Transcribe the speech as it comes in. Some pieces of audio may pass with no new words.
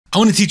I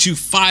want to teach you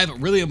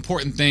 5 really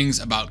important things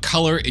about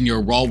color in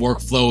your raw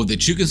workflow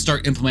that you can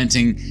start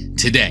implementing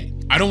today.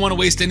 I don't want to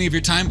waste any of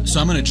your time, so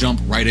I'm going to jump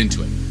right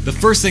into it. The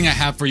first thing I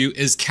have for you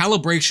is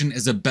calibration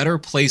is a better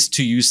place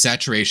to use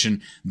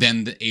saturation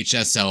than the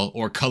HSL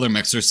or color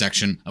mixer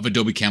section of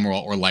Adobe Camera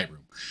Raw or Lightroom.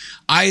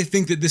 I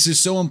think that this is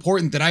so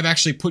important that I've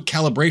actually put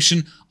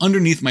calibration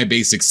underneath my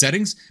basic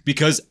settings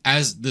because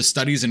as the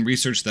studies and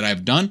research that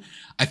I've done,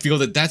 I feel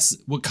that that's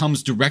what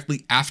comes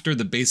directly after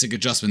the basic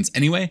adjustments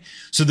anyway.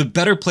 So the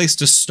better place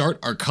to start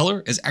our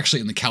color is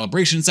actually in the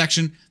calibration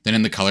section than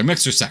in the color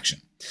mixer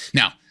section.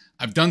 Now,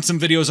 I've done some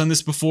videos on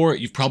this before.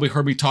 You've probably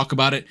heard me talk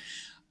about it.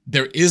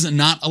 There is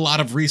not a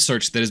lot of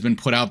research that has been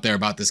put out there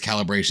about this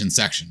calibration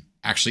section.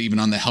 Actually, even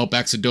on the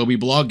HelpX Adobe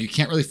blog, you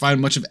can't really find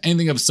much of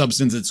anything of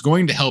substance that's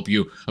going to help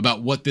you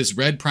about what this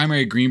red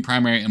primary, green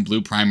primary, and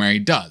blue primary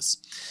does.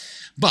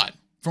 But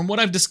from what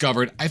I've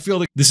discovered, I feel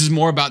like this is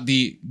more about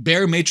the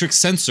bare matrix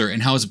sensor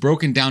and how it's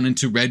broken down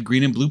into red,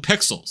 green, and blue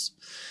pixels.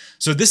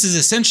 So this is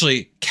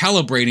essentially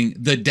calibrating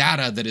the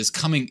data that is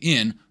coming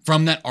in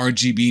from that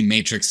RGB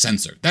matrix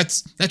sensor.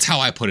 That's how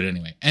I put it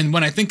anyway. And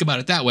when I think about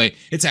it that way,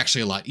 it's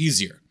actually a lot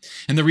easier.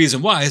 And the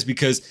reason why is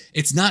because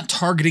it's not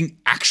targeting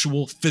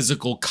actual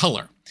physical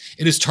color.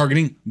 It is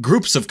targeting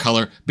groups of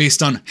color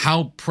based on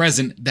how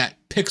present that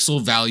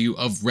pixel value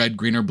of red,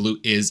 green, or blue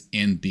is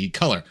in the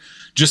color.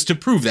 Just to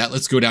prove that,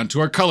 let's go down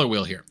to our color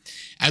wheel here.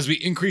 As we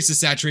increase the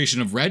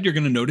saturation of red, you're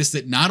going to notice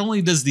that not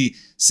only does the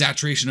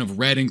saturation of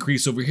red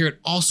increase over here, it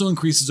also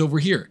increases over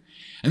here.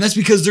 And that's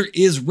because there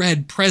is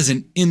red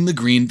present in the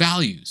green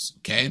values,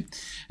 okay?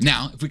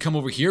 Now, if we come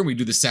over here and we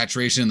do the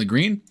saturation in the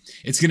green,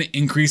 it's going to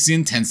increase the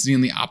intensity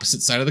on the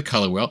opposite side of the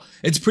color wheel.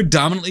 It's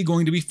predominantly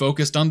going to be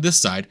focused on this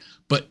side,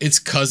 but its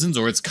cousins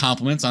or its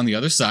complements on the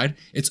other side,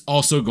 it's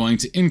also going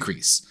to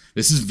increase.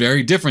 This is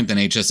very different than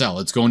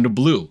HSL. It's going to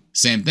blue.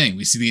 Same thing.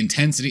 We see the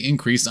intensity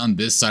increase on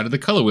this side of the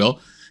color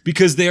wheel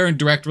because they are in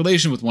direct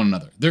relation with one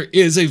another. There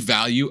is a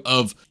value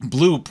of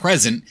blue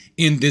present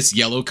in this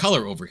yellow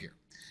color over here.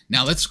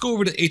 Now let's go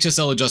over to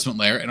HSL adjustment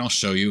layer and I'll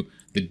show you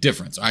the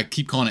difference. I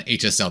keep calling it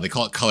HSL. They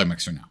call it color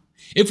mixer now.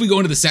 If we go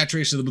into the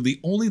saturation of the blue,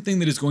 the only thing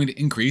that is going to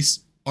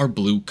increase are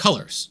blue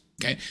colors.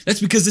 Okay, that's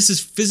because this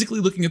is physically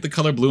looking at the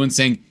color blue and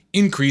saying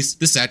increase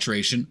the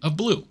saturation of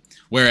blue.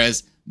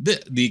 Whereas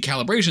the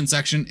calibration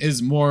section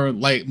is more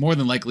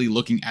than likely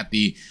looking at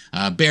the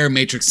bare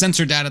matrix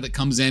sensor data that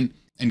comes in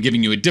and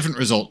giving you a different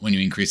result when you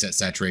increase that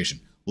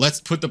saturation.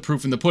 Let's put the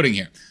proof in the pudding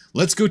here.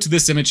 Let's go to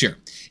this image here.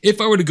 If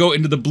I were to go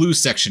into the blue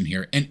section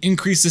here and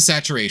increase the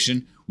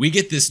saturation, we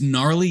get this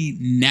gnarly,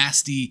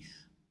 nasty,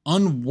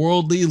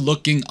 unworldly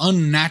looking,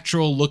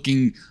 unnatural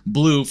looking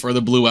blue for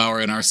the blue hour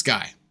in our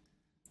sky.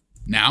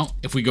 Now,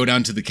 if we go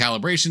down to the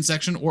calibration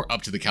section or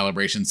up to the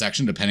calibration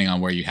section, depending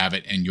on where you have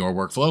it in your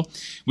workflow,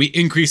 we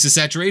increase the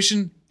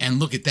saturation and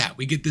look at that.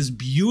 We get this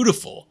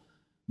beautiful,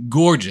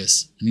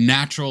 gorgeous,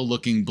 natural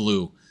looking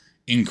blue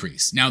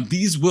increase. Now,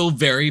 these will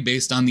vary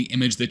based on the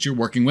image that you're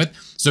working with,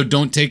 so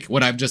don't take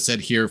what I've just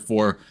said here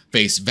for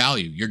face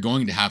value. You're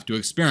going to have to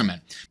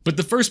experiment. But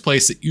the first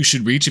place that you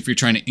should reach if you're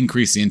trying to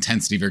increase the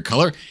intensity of your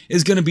color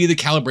is going to be the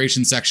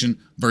calibration section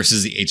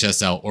versus the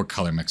HSL or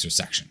color mixer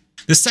section.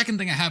 The second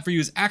thing I have for you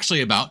is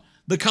actually about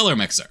the color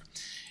mixer.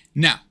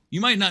 Now,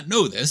 you might not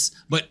know this,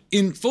 but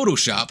in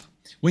Photoshop,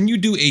 when you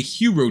do a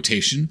hue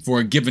rotation for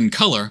a given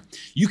color,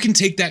 you can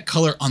take that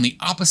color on the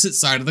opposite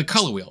side of the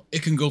color wheel.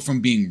 It can go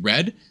from being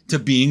red to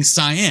being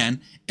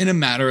cyan in a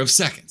matter of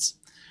seconds.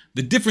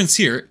 The difference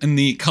here in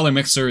the color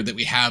mixer that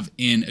we have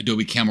in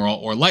Adobe Camera Raw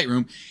or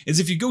Lightroom is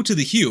if you go to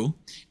the hue,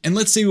 and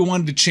let's say we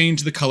wanted to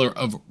change the color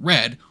of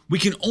red, we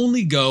can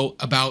only go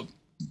about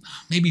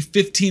maybe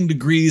 15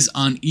 degrees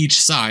on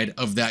each side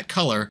of that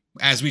color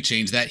as we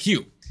change that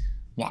hue.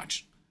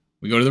 Watch.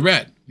 We go to the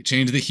red. We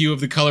change the hue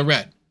of the color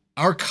red.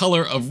 Our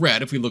color of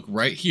red, if we look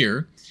right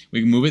here, we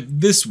can move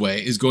it this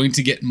way, is going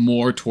to get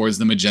more towards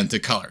the magenta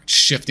color. It's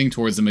shifting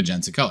towards the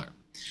magenta color.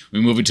 We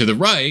move it to the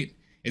right,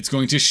 it's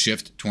going to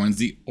shift towards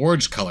the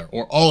orange color,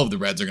 or all of the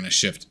reds are going to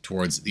shift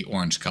towards the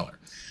orange color.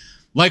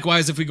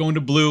 Likewise, if we go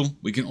into blue,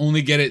 we can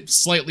only get it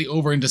slightly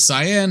over into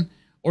cyan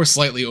or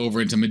slightly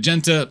over into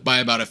magenta by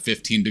about a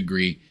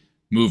 15-degree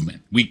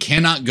movement. We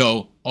cannot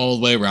go all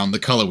the way around the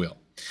color wheel.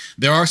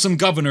 There are some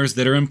governors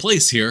that are in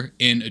place here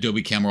in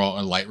Adobe Camera Raw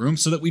or Lightroom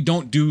so that we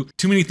don't do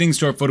too many things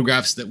to our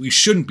photographs that we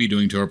shouldn't be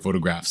doing to our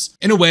photographs.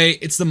 In a way,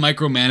 it's the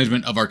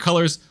micromanagement of our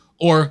colors,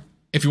 or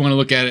if you want to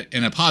look at it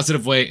in a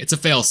positive way, it's a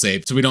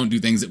fail-safe so we don't do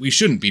things that we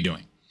shouldn't be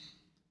doing.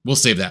 We'll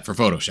save that for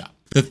Photoshop.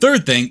 The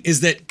third thing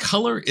is that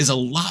color is a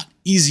lot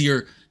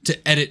easier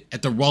to edit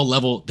at the raw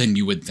level than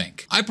you would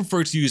think. I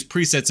prefer to use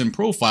presets and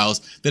profiles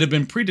that have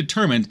been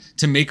predetermined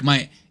to make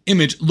my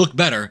image look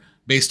better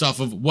based off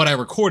of what I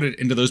recorded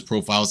into those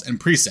profiles and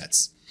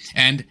presets.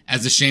 And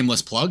as a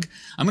shameless plug,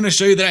 I'm going to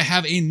show you that I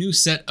have a new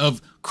set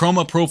of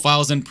chroma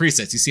profiles and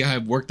presets. You see how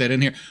I've worked that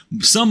in here?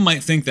 Some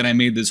might think that I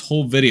made this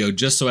whole video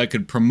just so I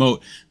could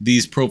promote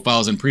these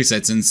profiles and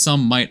presets, and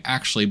some might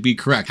actually be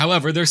correct.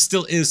 However, there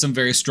still is some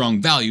very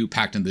strong value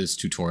packed into this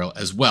tutorial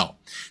as well.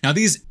 Now,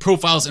 these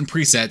profiles and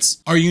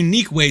presets are a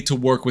unique way to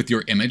work with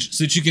your image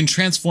so that you can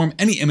transform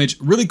any image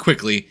really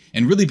quickly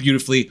and really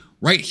beautifully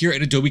right here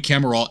at Adobe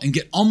Camera Raw and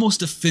get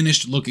almost a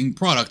finished looking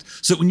product.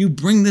 So when you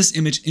bring this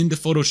image into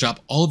Photoshop,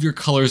 all of your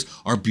colors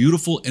are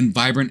beautiful and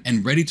vibrant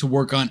and ready to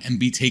work on and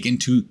be taken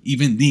to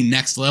even the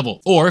next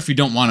level. Or if you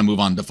don't want to move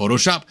on to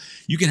Photoshop,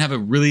 you can have a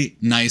really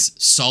nice,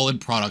 solid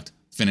product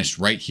finished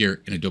right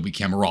here in Adobe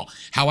Camera Raw.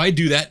 How I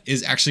do that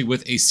is actually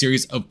with a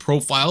series of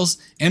profiles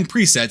and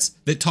presets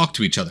that talk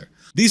to each other.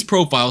 These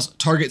profiles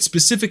target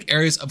specific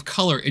areas of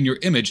color in your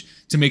image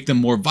to make them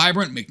more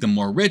vibrant, make them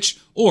more rich,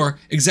 or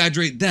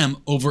exaggerate them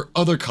over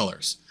other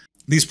colors.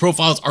 These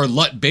profiles are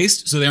LUT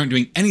based, so they aren't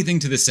doing anything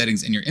to the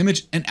settings in your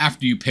image. And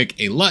after you pick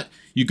a LUT,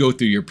 you go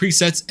through your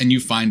presets and you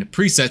find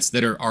presets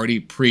that are already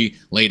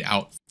pre-laid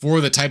out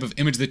for the type of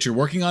image that you're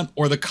working on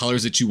or the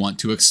colors that you want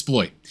to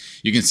exploit.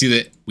 You can see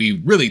that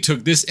we really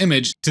took this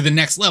image to the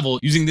next level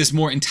using this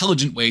more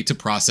intelligent way to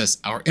process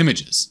our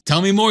images.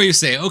 Tell me more, you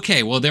say.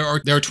 Okay, well, there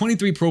are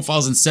 23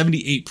 profiles and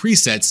 78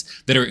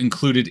 presets that are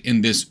included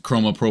in this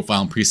Chroma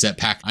profile and preset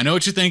pack. I know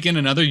what you're thinking,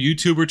 another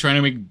YouTuber trying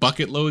to make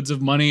bucket loads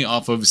of money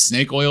off of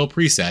snake oil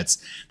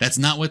presets. That's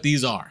not what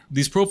these are.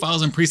 These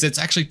profiles and presets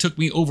actually took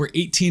me over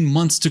 18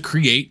 months to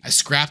create. I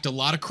scrapped a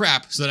lot of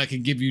crap so that I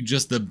could give you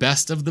just the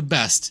best of the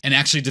best and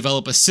actually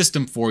develop a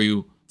system for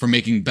you for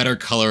making better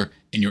color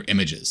in your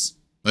images.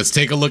 Let's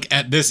take a look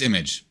at this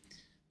image.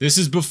 This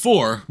is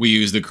before we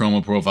use the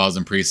Chroma profiles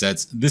and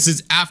presets. This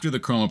is after the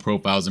Chroma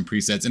profiles and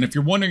presets. And if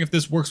you're wondering if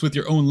this works with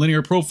your own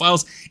linear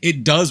profiles,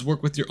 it does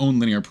work with your own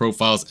linear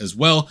profiles as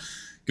well.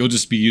 You'll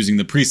just be using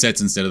the presets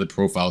instead of the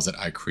profiles that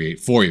I create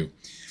for you.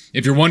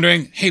 If you're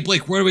wondering, hey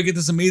Blake, where do we get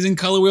this amazing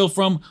color wheel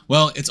from?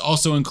 Well, it's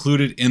also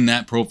included in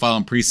that profile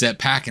and preset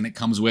pack, and it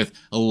comes with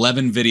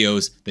 11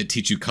 videos that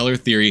teach you color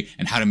theory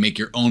and how to make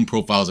your own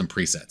profiles and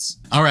presets.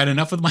 All right,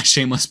 enough with my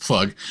shameless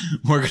plug.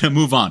 We're gonna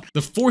move on.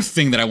 The fourth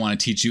thing that I wanna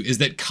teach you is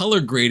that color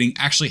grading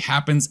actually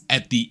happens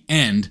at the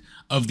end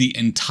of the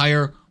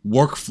entire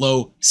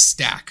workflow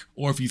stack.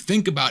 Or if you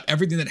think about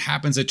everything that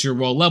happens at your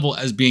raw level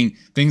as being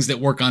things that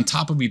work on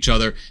top of each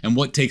other and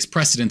what takes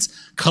precedence,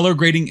 color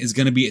grading is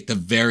going to be at the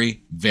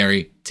very,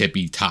 very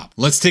tippy top.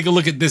 Let's take a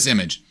look at this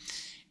image.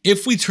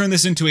 If we turn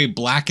this into a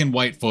black and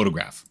white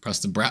photograph, press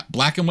the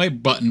black and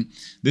white button.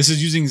 This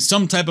is using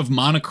some type of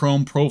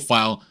monochrome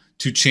profile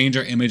to change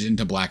our image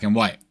into black and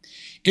white.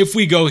 If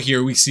we go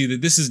here, we see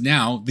that this is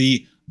now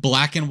the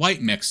black and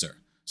white mixer.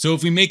 So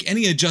if we make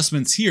any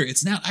adjustments here,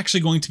 it's not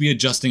actually going to be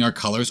adjusting our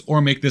colors or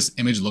make this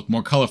image look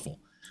more colorful.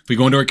 If we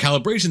go into our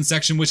calibration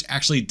section, which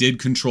actually did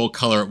control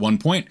color at one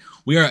point,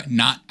 we are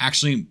not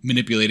actually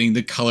manipulating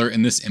the color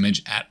in this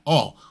image at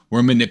all.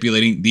 We're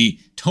manipulating the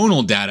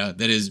tonal data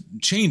that is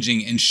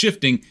changing and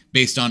shifting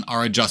based on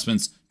our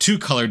adjustments to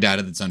color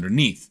data that's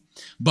underneath.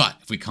 But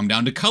if we come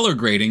down to color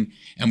grading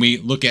and we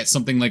look at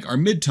something like our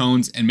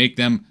midtones and make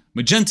them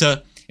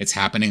magenta, it's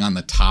happening on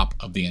the top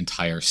of the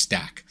entire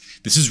stack.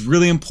 This is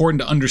really important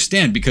to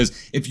understand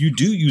because if you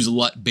do use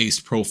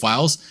LUT-based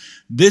profiles,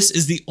 this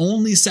is the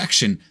only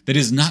section that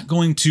is not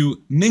going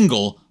to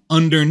mingle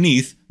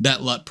underneath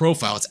that LUT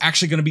profile. It's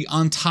actually going to be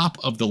on top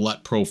of the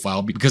LUT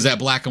profile because that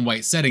black and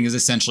white setting is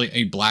essentially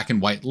a black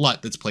and white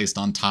LUT that's placed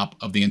on top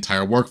of the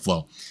entire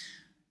workflow,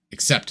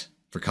 except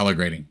for color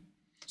grading.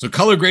 So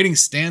color grading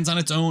stands on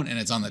its own and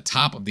it's on the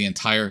top of the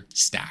entire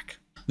stack.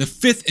 The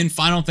fifth and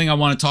final thing I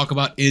want to talk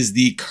about is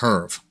the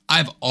curve.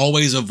 I've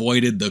always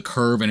avoided the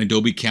curve in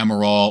Adobe Camera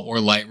Raw or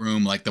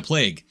Lightroom like the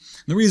plague.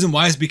 And the reason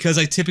why is because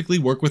I typically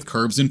work with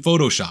curves in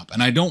Photoshop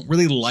and I don't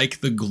really like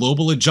the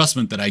global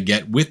adjustment that I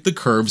get with the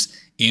curves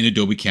in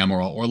Adobe Camera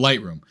Raw or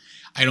Lightroom.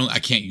 I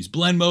can't use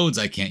blend modes,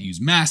 I can't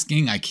use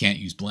masking, I can't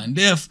use blend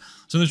if,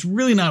 so there's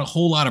really not a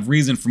whole lot of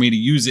reason for me to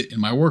use it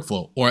in my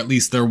workflow, or at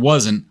least there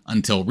wasn't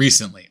until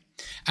recently.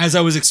 As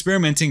I was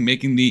experimenting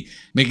making the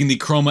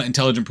Chroma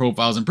intelligent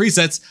profiles and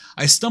presets,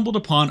 I stumbled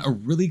upon a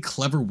really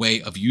clever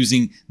way of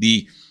using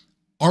the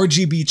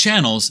RGB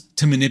channels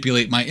to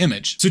manipulate my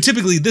image. So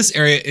typically this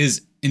area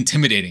is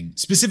intimidating,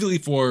 specifically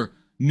for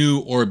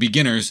new or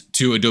beginners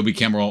to Adobe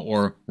Camera Raw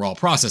or raw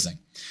processing.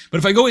 But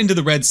if I go into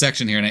the red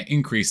section here and I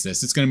increase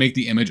this, it's going to make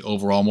the image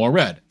overall more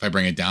red. If I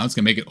bring it down, it's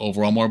going to make it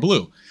overall more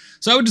blue.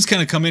 So I would just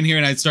kind of come in here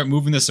and I'd start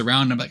moving this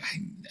around and I'm like,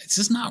 it's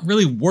just not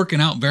really working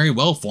out very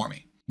well for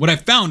me. What I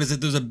found is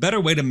that there's a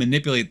better way to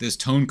manipulate this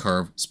tone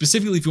curve,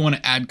 specifically if you want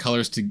to add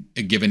colors to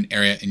a given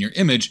area in your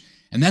image,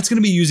 and that's going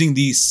to be using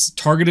the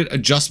targeted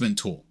adjustment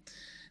tool.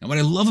 And what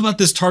I love about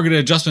this targeted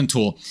adjustment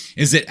tool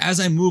is that as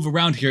I move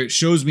around here, it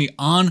shows me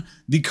on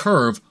the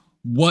curve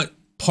what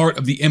part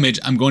of the image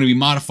I'm going to be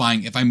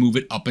modifying if I move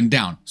it up and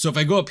down. So if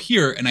I go up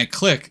here and I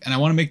click and I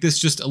want to make this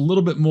just a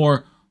little bit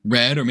more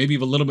red or maybe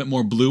even a little bit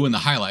more blue in the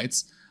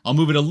highlights, I'll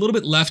move it a little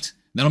bit left,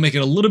 and that'll make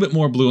it a little bit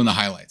more blue in the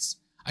highlights.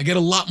 I get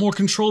a lot more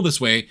control this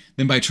way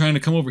than by trying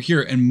to come over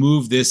here and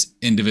move this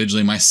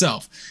individually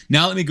myself.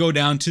 Now let me go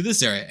down to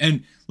this area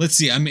and let's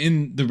see, I'm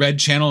in the red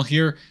channel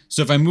here.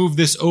 So if I move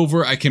this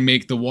over, I can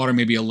make the water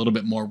maybe a little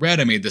bit more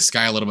red. I made the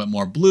sky a little bit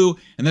more blue,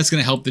 and that's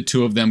going to help the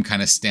two of them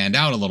kind of stand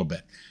out a little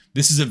bit.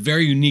 This is a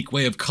very unique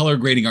way of color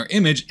grading our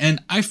image,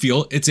 and I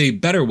feel it's a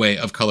better way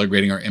of color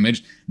grading our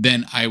image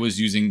than I was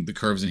using the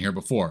curves in here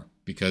before,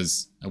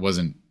 because I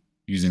wasn't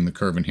using the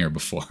curve in here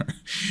before.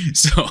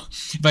 So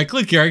if I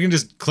click here, I can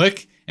just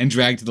click and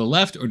drag to the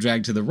left or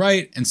drag to the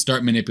right and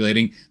start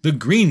manipulating the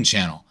green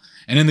channel.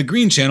 And in the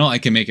green channel, I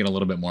can make it a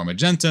little bit more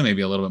magenta,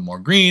 maybe a little bit more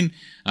green,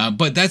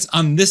 but that's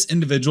on this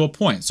individual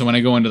point. So when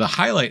I go into the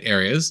highlight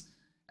areas,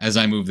 as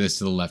I move this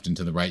to the left and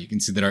to the right, you can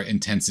see that our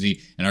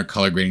intensity and our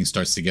color grading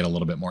starts to get a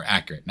little bit more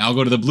accurate. Now I'll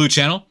go to the blue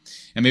channel,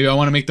 and maybe I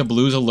want to make the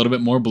blues a little bit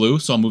more blue,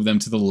 so I'll move them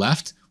to the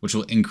left, which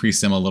will increase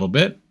them a little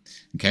bit.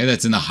 Okay,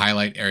 that's in the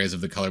highlight areas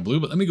of the color blue,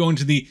 but let me go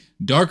into the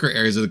darker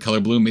areas of the color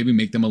blue, maybe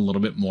make them a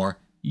little bit more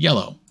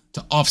yellow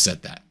to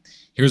offset that.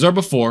 Here's our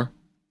before,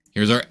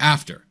 here's our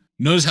after.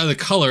 Notice how the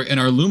color in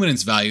our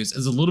luminance values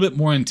is a little bit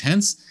more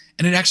intense,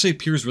 and it actually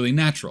appears really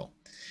natural,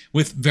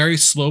 with very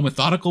slow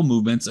methodical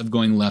movements of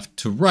going left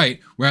to right,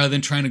 rather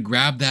than trying to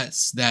grab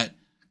that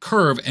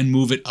curve and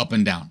move it up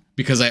and down,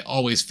 because I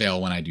always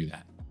fail when I do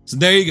that. So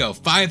there you go,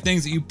 5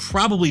 things that you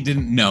probably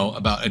didn't know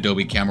about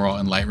Adobe Camera Raw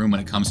and Lightroom when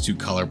it comes to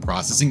color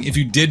processing. If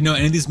you did know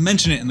any of these,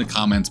 mention it in the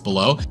comments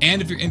below.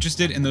 And if you're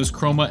interested in those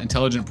Chroma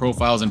intelligent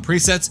profiles and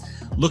presets,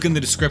 look in the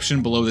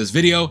description below this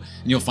video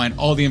and you'll find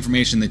all the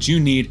information that you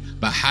need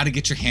about how to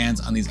get your hands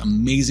on these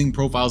amazing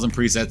profiles and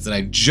presets that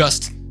I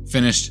just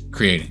finished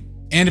creating.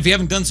 And if you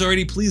haven't done so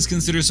already, please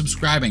consider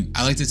subscribing.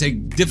 I like to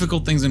take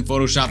difficult things in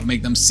Photoshop and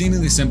make them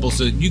seemingly simple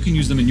so that you can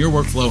use them in your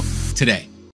workflow today.